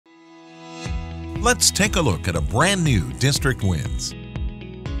Let's take a look at a brand new district wins.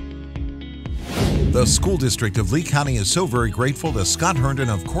 The school district of Lee County is so very grateful to Scott Herndon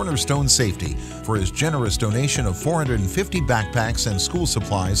of Cornerstone Safety for his generous donation of 450 backpacks and school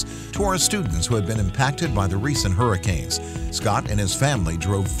supplies to our students who had been impacted by the recent hurricanes. Scott and his family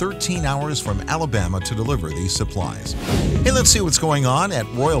drove 13 hours from Alabama to deliver these supplies. Hey, let's see what's going on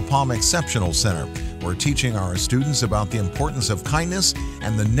at Royal Palm Exceptional Center. We're teaching our students about the importance of kindness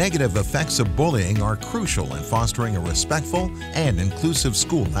and the negative effects of bullying are crucial in fostering a respectful and inclusive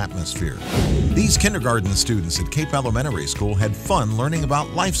school atmosphere. These kindergarten students at Cape Elementary School had fun learning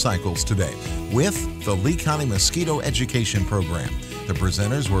about life cycles today with the Lee County Mosquito Education Program. The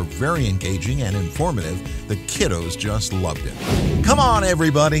presenters were very engaging and informative. The kiddos just loved it. Come on,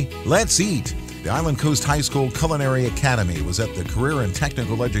 everybody, let's eat. The Island Coast High School Culinary Academy was at the Career and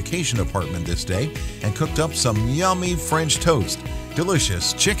Technical Education Department this day and cooked up some yummy French toast,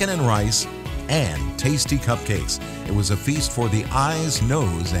 delicious chicken and rice, and tasty cupcakes. It was a feast for the eyes,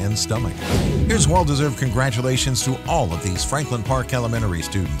 nose, and stomach. Here's well-deserved congratulations to all of these Franklin Park Elementary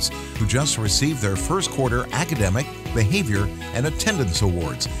students who just received their first quarter academic, behavior, and attendance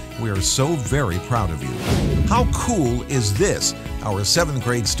awards. We are so very proud of you. How cool is this? Our 7th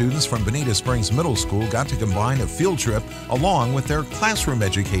grade students from Bonita Springs Middle School got to combine a field trip along with their classroom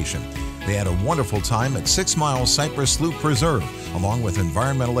education. They had a wonderful time at 6 Mile Cypress Sloop Preserve, along with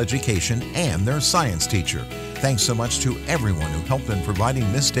environmental education and their science teacher. Thanks so much to everyone who helped in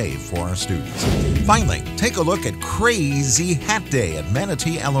providing this day for our students. Finally, take a look at Crazy Hat Day at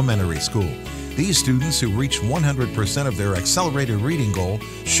Manatee Elementary School. These students who reached 100% of their accelerated reading goal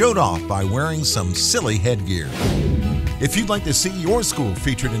showed off by wearing some silly headgear. If you'd like to see your school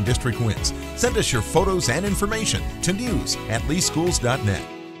featured in District Wins, send us your photos and information to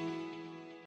news@leeschools.net.